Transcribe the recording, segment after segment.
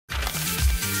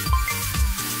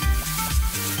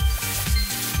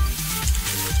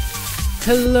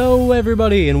Hello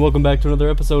everybody, and welcome back to another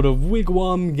episode of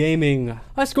Wigwam Gaming.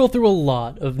 I scroll through a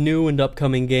lot of new and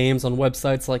upcoming games on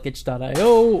websites like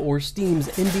itch.io or Steam's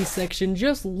indie section,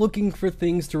 just looking for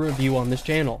things to review on this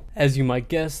channel. As you might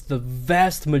guess, the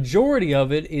vast majority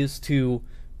of it is, to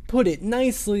put it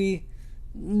nicely,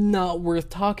 not worth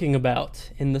talking about,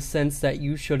 in the sense that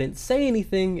you shouldn't say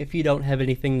anything if you don't have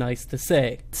anything nice to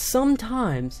say.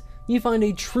 Sometimes you find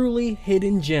a truly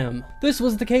hidden gem. This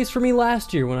was the case for me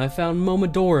last year when I found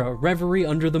Momodora, Reverie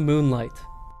under the Moonlight.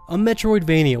 A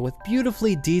Metroidvania with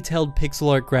beautifully detailed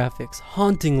pixel art graphics,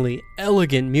 hauntingly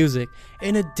elegant music,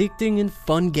 and addicting and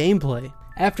fun gameplay.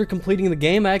 After completing the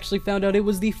game, I actually found out it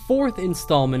was the 4th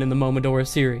installment in the Momodora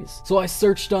series. So I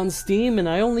searched on Steam and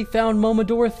I only found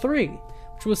Momodora 3,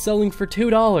 which was selling for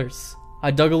 $2.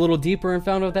 I dug a little deeper and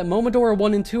found out that Momodora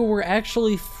 1 and 2 were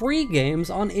actually free games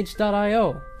on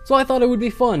itch.io. So I thought it would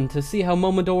be fun to see how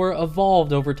Momodora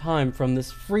evolved over time from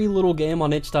this free little game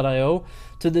on itch.io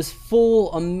to this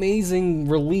full, amazing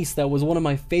release that was one of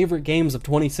my favorite games of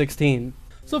 2016.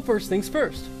 So first things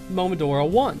first, Momodora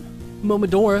 1.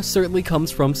 Momodora certainly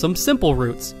comes from some simple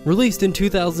roots. Released in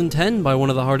 2010 by one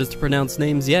of the hardest to pronounce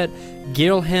names yet,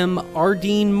 Guilherme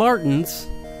Ardeen Martins.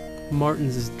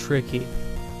 Martins is tricky.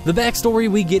 The backstory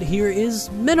we get here is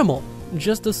minimal.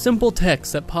 Just a simple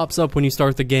text that pops up when you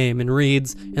start the game and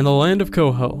reads, "In the land of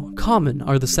Koho, common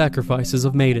are the sacrifices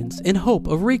of maidens in hope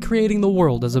of recreating the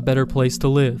world as a better place to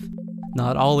live.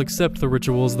 Not all accept the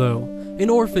rituals though. An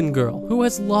orphan girl who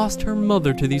has lost her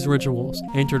mother to these rituals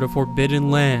entered a forbidden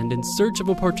land in search of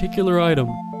a particular item.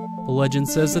 The legend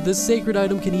says that this sacred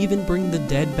item can even bring the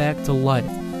dead back to life,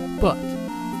 but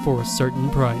for a certain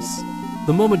price."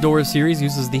 The Momodora series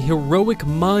uses the heroic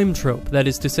mime trope, that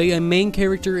is to say a main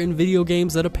character in video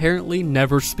games that apparently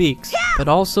never speaks, but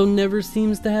also never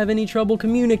seems to have any trouble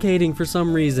communicating for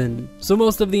some reason. So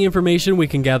most of the information we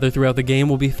can gather throughout the game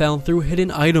will be found through hidden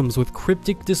items with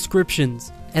cryptic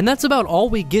descriptions. And that's about all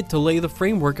we get to lay the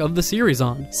framework of the series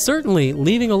on, certainly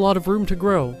leaving a lot of room to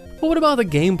grow. But what about the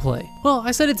gameplay? Well,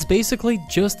 I said it's basically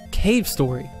just Cave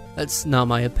Story. That's not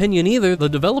my opinion either. The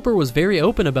developer was very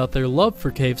open about their love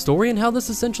for Cave Story and how this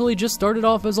essentially just started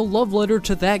off as a love letter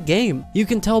to that game. You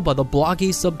can tell by the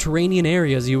blocky subterranean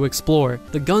areas you explore,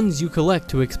 the guns you collect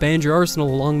to expand your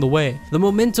arsenal along the way, the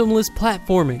momentumless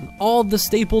platforming. All the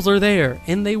staples are there,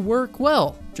 and they work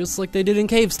well, just like they did in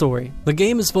Cave Story. The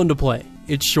game is fun to play.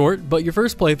 It's short, but your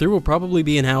first playthrough will probably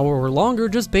be an hour or longer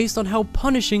just based on how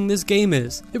punishing this game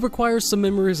is. It requires some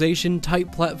memorization,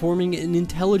 tight platforming, and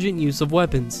intelligent use of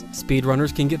weapons.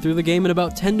 Speedrunners can get through the game in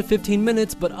about 10 to 15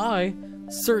 minutes, but I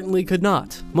certainly could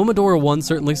not. Momodora 1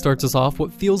 certainly starts us off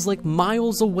what feels like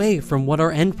miles away from what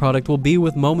our end product will be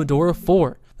with Momodora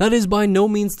 4. That is by no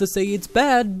means to say it's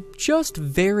bad, just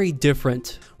very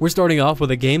different. We're starting off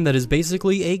with a game that is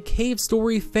basically a Cave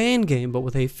Story fan game, but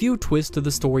with a few twists to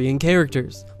the story and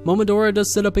characters. Momodora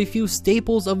does set up a few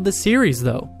staples of the series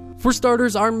though. For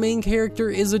starters, our main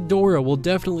character, Isadora, will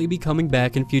definitely be coming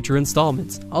back in future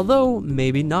installments, although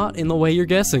maybe not in the way you're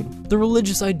guessing. The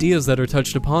religious ideas that are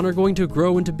touched upon are going to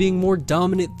grow into being more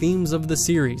dominant themes of the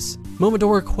series.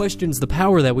 Momodora questions the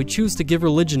power that we choose to give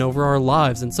religion over our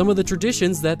lives and some of the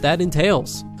traditions that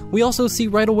entails. We also see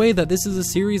right away that this is a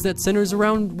series that centers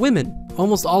around women.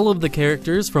 Almost all of the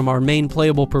characters, from our main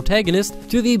playable protagonist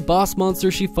to the boss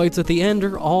monster she fights at the end,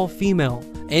 are all female.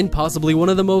 And possibly one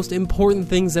of the most important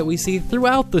things that we see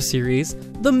throughout the series,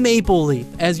 the Maple Leaf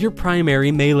as your primary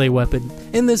melee weapon.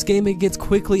 In this game, it gets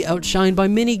quickly outshined by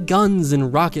many guns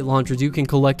and rocket launchers you can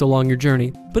collect along your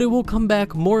journey, but it will come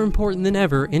back more important than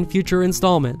ever in future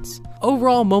installments.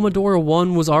 Overall, Momodora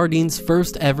 1 was Ardeen's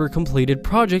first ever completed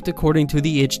project according to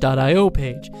the itch.io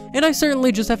page, and I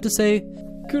certainly just have to say,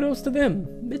 kudos to them.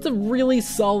 It's a really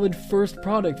solid first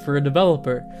product for a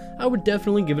developer. I would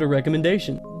definitely give it a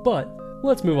recommendation, but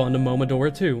let's move on to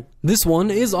Momodora 2. This one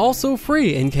is also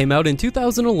free and came out in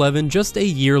 2011, just a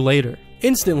year later.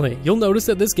 Instantly, you'll notice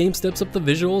that this game steps up the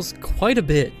visuals quite a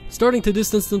bit. Starting to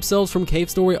distance themselves from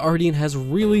Cave Story, Ardeen has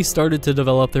really started to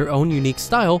develop their own unique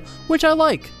style, which I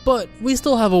like, but we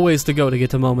still have a ways to go to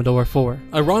get to Momodora 4.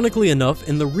 Ironically enough,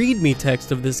 in the readme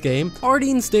text of this game,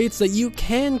 Ardeen states that you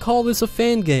can call this a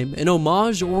fan game, an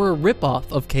homage or a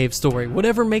ripoff of Cave Story,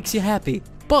 whatever makes you happy.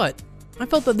 But I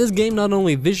felt that this game not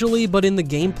only visually, but in the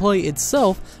gameplay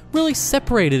itself, really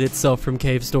separated itself from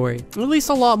Cave Story, at least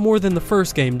a lot more than the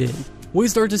first game did. We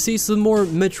start to see some more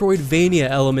Metroidvania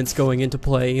elements going into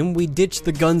play, and we ditch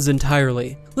the guns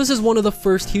entirely. This is one of the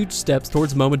first huge steps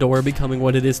towards Momodora becoming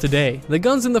what it is today. The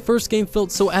guns in the first game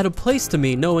felt so out of place to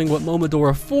me knowing what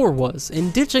Momodora 4 was,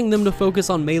 and ditching them to focus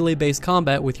on melee-based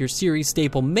combat with your series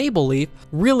staple Maple Leaf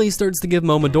really starts to give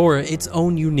Momodora its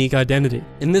own unique identity.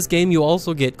 In this game you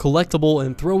also get collectible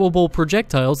and throwable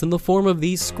projectiles in the form of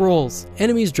these scrolls.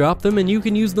 Enemies drop them and you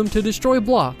can use them to destroy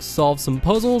blocks, solve some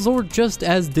puzzles, or just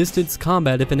as distance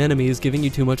combat if an enemy is giving you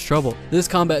too much trouble. This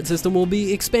combat system will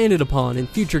be expanded upon in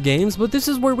future games, but this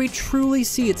is where we truly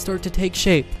see it start to take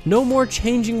shape. No more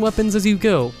changing weapons as you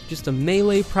go, just a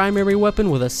melee primary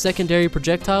weapon with a secondary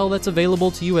projectile that's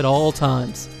available to you at all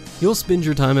times. You'll spend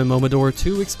your time in Momodora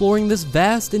 2 exploring this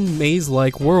vast and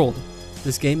maze-like world.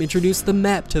 This game introduced the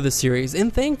map to the series,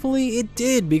 and thankfully it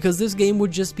did, because this game would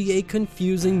just be a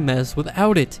confusing mess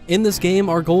without it. In this game,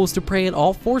 our goal is to pray at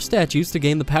all 4 statues to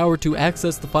gain the power to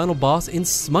access the final boss and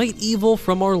smite evil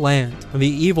from our land. The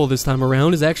evil this time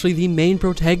around is actually the main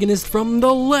protagonist from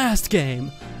the last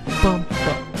game. Bum,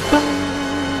 bum, bum.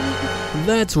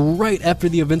 That's right, after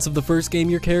the events of the first game,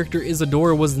 your character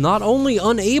Isadora was not only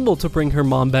unable to bring her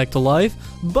mom back to life,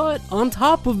 but on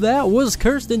top of that was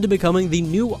cursed into becoming the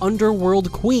new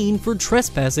underworld queen for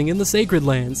trespassing in the Sacred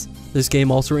Lands. This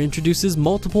game also introduces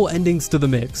multiple endings to the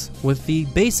mix. With the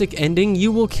basic ending,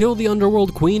 you will kill the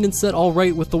underworld queen and set all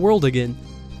right with the world again.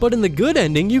 But in the good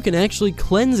ending, you can actually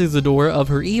cleanse Isadora of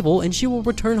her evil and she will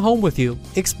return home with you.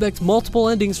 Expect multiple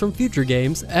endings from future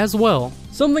games as well.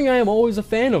 Something I am always a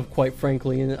fan of, quite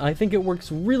frankly, and I think it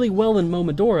works really well in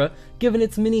Momodora, given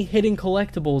its many hidden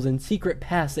collectibles and secret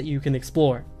paths that you can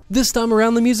explore. This time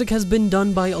around, the music has been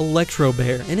done by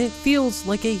Electrobear, and it feels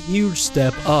like a huge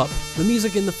step up. The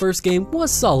music in the first game was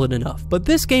solid enough, but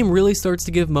this game really starts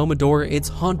to give Momodora its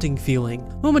haunting feeling.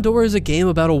 Momodora is a game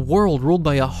about a world ruled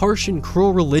by a harsh and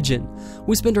cruel religion.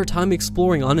 We spend our time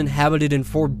exploring uninhabited and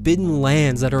forbidden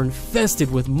lands that are infested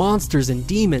with monsters and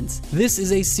demons. This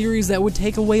is a series that would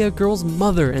take away a girl's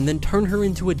mother and then turn her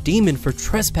into a demon for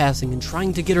trespassing and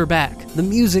trying to get her back. The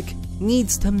music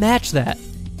needs to match that.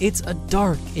 It's a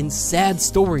dark and sad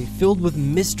story filled with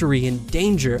mystery and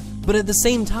danger, but at the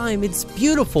same time, it's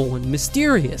beautiful and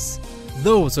mysterious.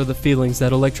 Those are the feelings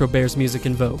that Electrobear's music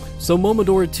invoke. So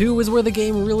Momodora 2 is where the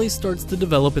game really starts to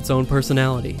develop its own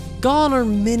personality. Gone are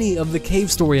many of the cave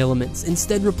story elements,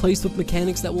 instead replaced with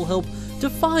mechanics that will help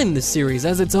define the series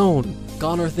as its own.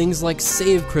 Gone are things like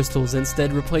save crystals,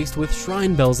 instead replaced with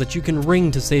shrine bells that you can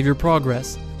ring to save your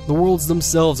progress. The worlds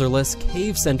themselves are less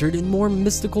cave-centered and more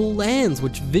mystical lands,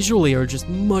 which visually are just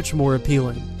much more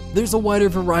appealing. There's a wider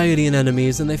variety in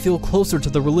enemies, and they feel closer to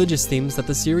the religious themes that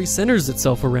the series centers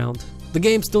itself around. The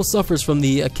game still suffers from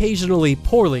the occasionally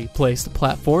poorly placed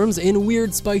platforms and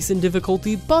weird spikes in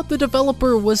difficulty, but the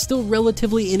developer was still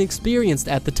relatively inexperienced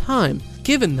at the time.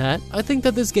 Given that, I think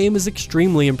that this game is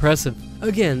extremely impressive.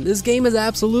 Again, this game is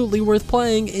absolutely worth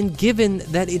playing, and given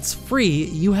that it's free,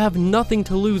 you have nothing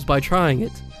to lose by trying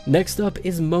it. Next up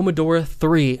is Momodora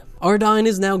 3. Ardine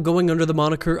is now going under the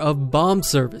moniker of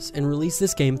Bombservices and released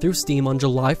this game through Steam on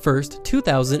July 1st,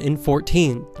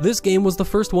 2014. This game was the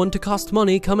first one to cost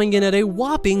money, coming in at a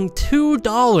whopping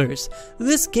 $2.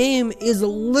 This game is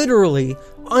literally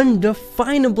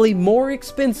undefinably more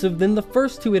expensive than the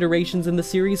first 2 iterations in the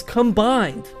series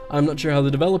combined. I'm not sure how the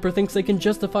developer thinks they can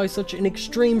justify such an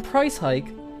extreme price hike,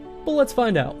 but let's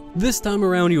find out. This time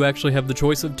around, you actually have the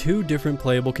choice of 2 different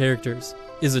playable characters.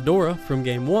 Isadora from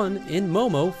Game 1 and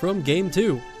Momo from Game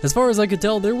 2. As far as I could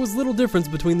tell, there was little difference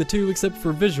between the 2 except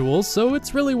for visuals, so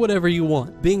it's really whatever you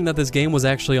want. Being that this game was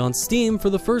actually on Steam,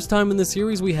 for the first time in the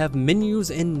series we have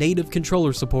menus and native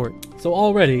controller support. So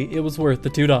already, it was worth the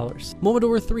 $2.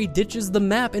 Momodora 3 ditches the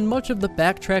map and much of the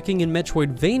backtracking and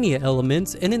Metroidvania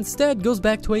elements, and instead goes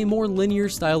back to a more linear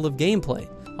style of gameplay.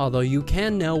 Although you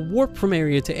can now warp from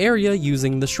area to area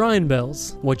using the shrine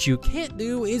bells. What you can't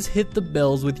do is hit the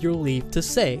bells with your leaf to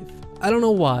save. I don't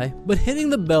know why, but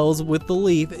hitting the bells with the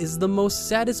leaf is the most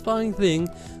satisfying thing,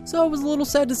 so I was a little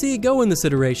sad to see it go in this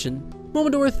iteration.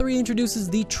 Momodora 3 introduces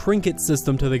the trinket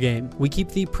system to the game. We keep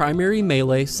the primary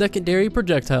melee, secondary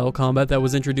projectile combat that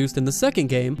was introduced in the second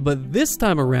game, but this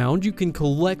time around you can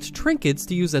collect trinkets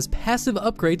to use as passive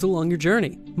upgrades along your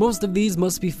journey. Most of these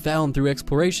must be found through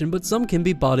exploration, but some can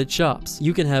be bought at shops.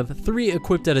 You can have 3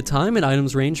 equipped at a time, and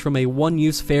items range from a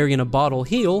one-use fairy in a bottle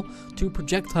heal, to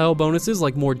projectile bonuses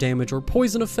like more damage or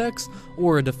poison effects,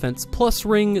 or a defense plus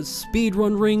ring,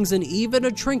 speedrun rings, and even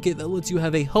a trinket that lets you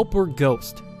have a helper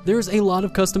ghost. There's a lot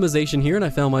of customization here, and I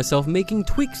found myself making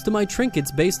tweaks to my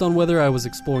trinkets based on whether I was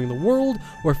exploring the world,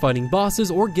 or fighting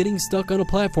bosses, or getting stuck on a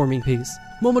platforming piece.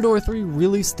 Momodora 3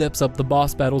 really steps up the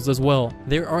boss battles as well.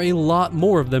 There are a lot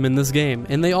more of them in this game,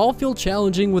 and they all feel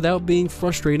challenging without being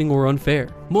frustrating or unfair.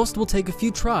 Most will take a few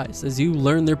tries as you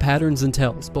learn their patterns and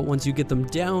tells, but once you get them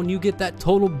down, you get that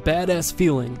total badass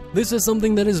feeling. This is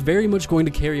something that is very much going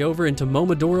to carry over into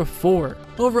Momodora 4.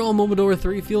 Overall, Momodora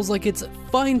 3 feels like it's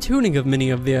fine-tuning of many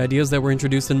of the ideas that were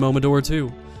introduced in Momodora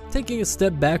 2. Taking a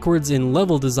step backwards in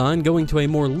level design, going to a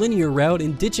more linear route,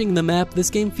 and ditching the map, this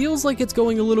game feels like it's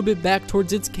going a little bit back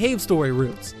towards its cave story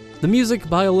roots. The music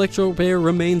by Electro Bear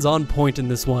remains on point in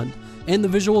this one, and the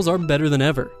visuals are better than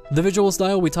ever. The visual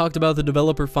style we talked about the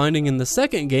developer finding in the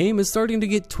second game is starting to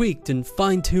get tweaked and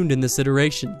fine-tuned in this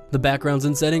iteration. The backgrounds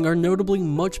and setting are notably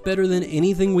much better than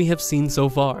anything we have seen so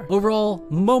far. Overall,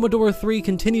 Momodora 3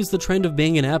 continues the trend of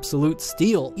being an absolute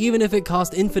steal, even if it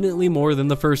cost infinitely more than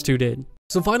the first two did.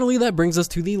 So finally, that brings us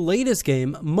to the latest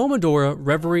game, Momodora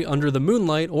Reverie Under the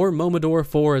Moonlight, or Momodora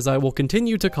 4 as I will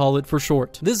continue to call it for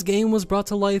short. This game was brought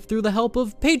to life through the help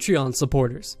of Patreon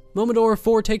supporters. Momodora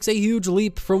 4 takes a huge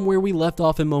leap from where we left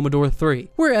off in Momodora 3.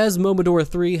 Whereas Momodora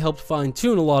 3 helped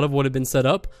fine-tune a lot of what had been set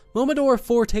up, Momodora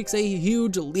 4 takes a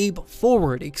huge leap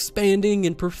forward, expanding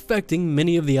and perfecting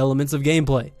many of the elements of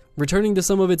gameplay. Returning to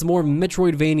some of its more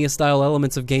Metroidvania-style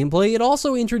elements of gameplay, it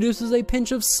also introduces a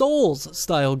pinch of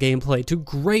Souls-style gameplay to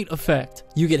great effect.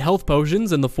 You get health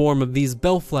potions in the form of these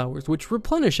bellflowers, which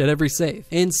replenish at every save.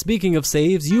 And speaking of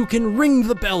saves, you can ring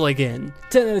the bell again.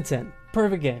 10 out of 10.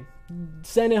 Perfect game.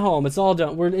 Send it home. It's all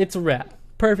done. It's a wrap.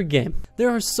 Perfect game. There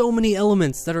are so many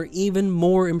elements that are even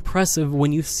more impressive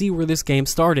when you see where this game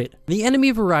started. The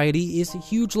enemy variety is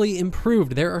hugely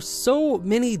improved. There are so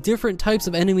many different types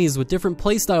of enemies with different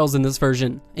playstyles in this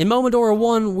version. In Momodora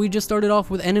 1, we just started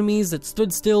off with enemies that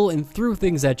stood still and threw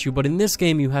things at you, but in this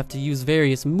game you have to use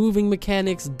various moving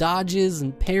mechanics, dodges,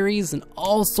 and parries, and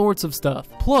all sorts of stuff.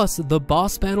 Plus, the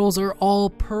boss battles are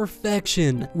all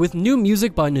perfection. With new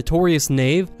music by Notorious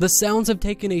Knave, the sounds have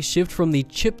taken a shift from the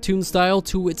chiptune style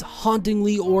to its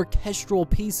hauntingly orchestral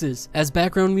pieces. As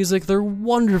background music, they're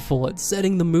wonderful at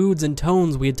setting the moods and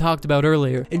tones we had talked about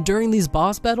earlier, and during these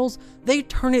boss battles, they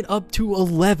turn it up to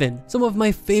 11. Some of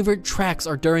my favorite tracks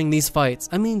are during these fights.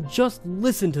 I mean, just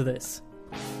listen to this.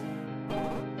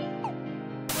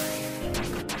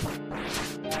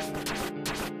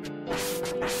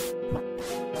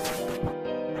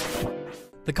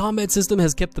 The combat system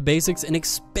has kept the basics and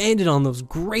expanded on those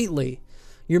greatly.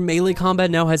 Your melee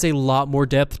combat now has a lot more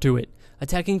depth to it.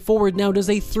 Attacking forward now does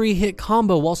a 3-hit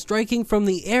combo, while striking from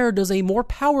the air does a more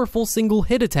powerful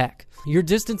single-hit attack. Your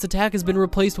distance attack has been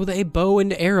replaced with a bow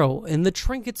and arrow, and the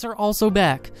trinkets are also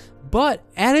back. But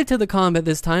added to the combat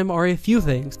this time are a few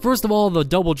things. First of all, the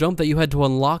double jump that you had to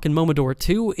unlock in Momodora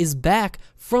 2 is back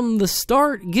from the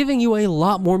start, giving you a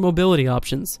lot more mobility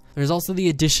options. There's also the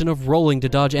addition of rolling to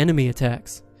dodge enemy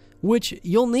attacks, which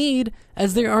you'll need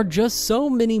as there are just so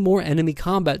many more enemy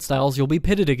combat styles you'll be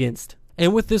pitted against.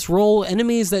 And with this roll,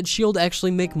 enemies that shield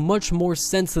actually make much more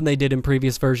sense than they did in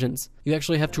previous versions. You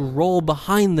actually have to roll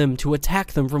behind them to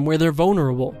attack them from where they're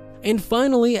vulnerable. And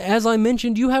finally, as I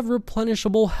mentioned, you have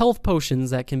replenishable health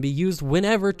potions that can be used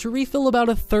whenever to refill about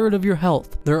 1/3 of your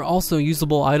health. There are also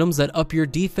usable items that up your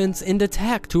defense and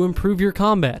attack to improve your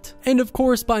combat. And of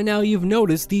course, by now you've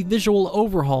noticed the visual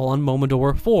overhaul on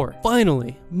Momodora 4.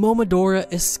 Finally,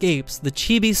 Momodora escapes the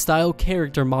chibi-style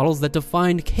character models that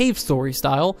defined cave story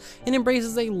style and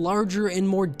embraces a larger and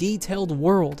more detailed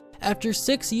world. After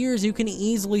 6 years, you can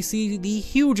easily see the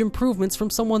huge improvements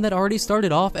from someone that already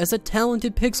started off as a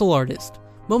talented pixel artist.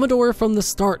 Momodora from the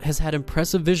start has had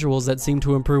impressive visuals that seem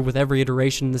to improve with every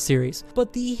iteration in the series,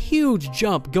 but the huge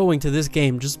jump going to this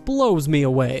game just blows me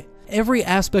away. Every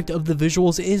aspect of the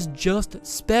visuals is just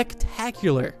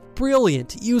spectacular.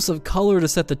 Brilliant use of color to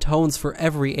set the tones for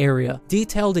every area.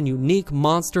 Detailed and unique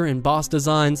monster and boss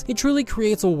designs, it truly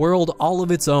creates a world all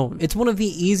of its own. It's one of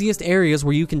the easiest areas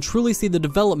where you can truly see the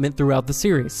development throughout the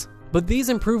series. But these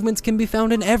improvements can be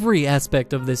found in every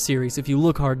aspect of this series if you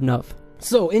look hard enough.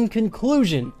 So in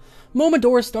conclusion,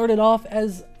 Momodora started off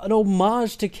as an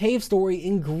homage to Cave Story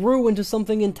and grew into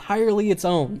something entirely its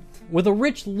own. With a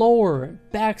rich lore,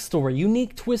 backstory,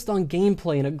 unique twist on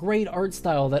gameplay, and a great art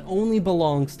style that only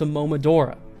belongs to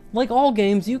Momodora. Like all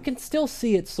games, you can still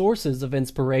see its sources of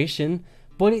inspiration,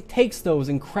 but it takes those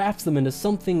and crafts them into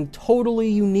something totally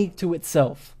unique to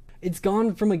itself. It's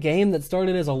gone from a game that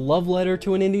started as a love letter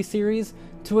to an indie series,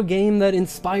 to a game that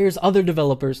inspires other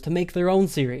developers to make their own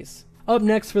series. Up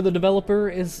next for the developer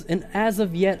is an as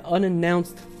of yet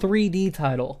unannounced 3D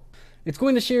title. It's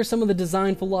going to share some of the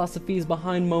design philosophies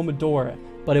behind Momodora,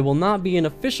 but it will not be an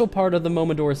official part of the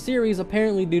Momodora series,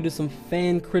 apparently due to some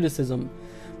fan criticism.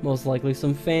 most likely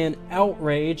some fan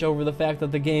outrage over the fact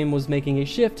that the game was making a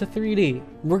shift to 3D.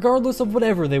 Regardless of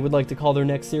whatever they would like to call their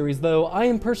next series though, I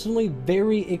am personally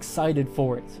very excited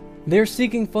for it. They're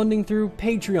seeking funding through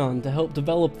Patreon to help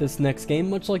develop this next game,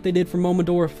 much like they did for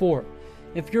Momodora 4.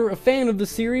 If you're a fan of the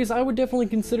series, I would definitely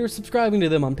consider subscribing to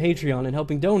them on Patreon and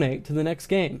helping donate to the next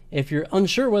game. If you're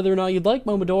unsure whether or not you'd like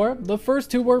Momodora, the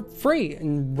first two were free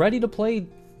and ready to play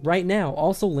right now,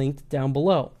 also linked down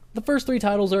below. The first three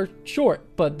titles are short,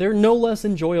 but they're no less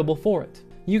enjoyable for it.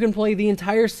 You can play the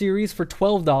entire series for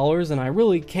 $12, and I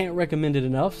really can't recommend it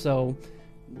enough, so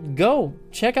go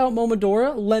check out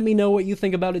Momodora, let me know what you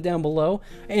think about it down below,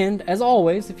 and as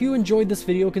always, if you enjoyed this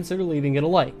video, consider leaving it a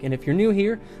like, and if you're new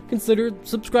here, consider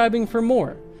subscribing for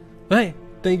more. Hey,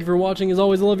 thank you for watching. As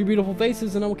always, I love your beautiful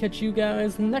faces, and I will catch you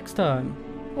guys next time.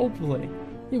 Hopefully.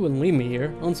 You wouldn't leave me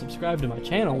here, unsubscribe to my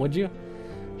channel, would you?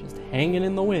 Just hanging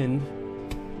in the wind,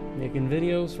 making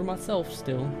videos for myself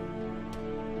still.